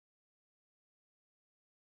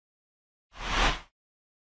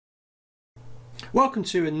Welcome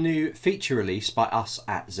to a new feature release by us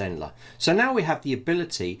at Zenler. So now we have the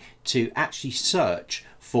ability to actually search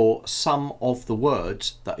for some of the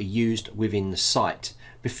words that are used within the site.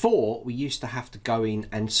 Before, we used to have to go in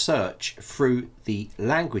and search through the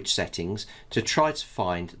language settings to try to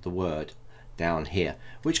find the word down here,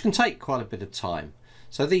 which can take quite a bit of time.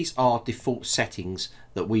 So these are default settings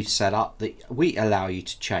that we've set up that we allow you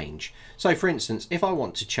to change. So for instance, if I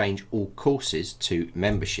want to change all courses to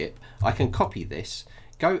membership, I can copy this,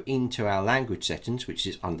 go into our language settings, which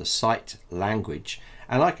is under Site Language,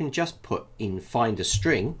 and I can just put in Find a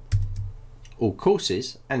String, all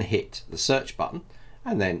courses, and hit the search button,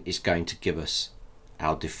 and then it's going to give us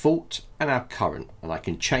our default and our current, and I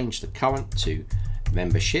can change the current to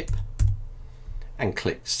membership and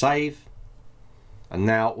click Save. And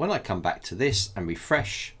now when I come back to this and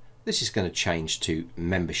refresh, this is going to change to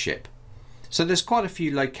membership. So there's quite a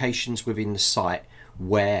few locations within the site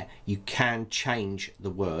where you can change the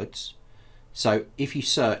words. So if you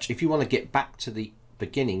search, if you want to get back to the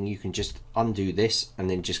beginning, you can just undo this and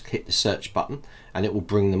then just hit the search button and it will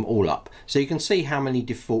bring them all up. So you can see how many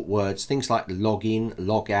default words, things like login,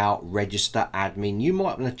 log out, register, admin, you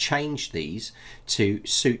might want to change these to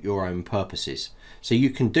suit your own purposes. So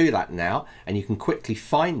you can do that now and you can quickly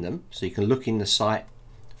find them. So you can look in the site,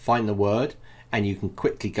 find the word, and you can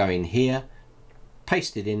quickly go in here,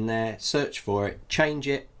 paste it in there, search for it, change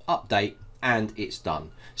it, update, and it's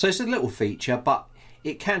done. So it's a little feature, but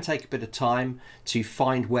it can take a bit of time to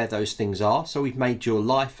find where those things are. So we've made your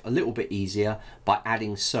life a little bit easier by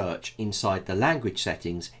adding search inside the language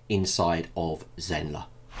settings inside of Zenler.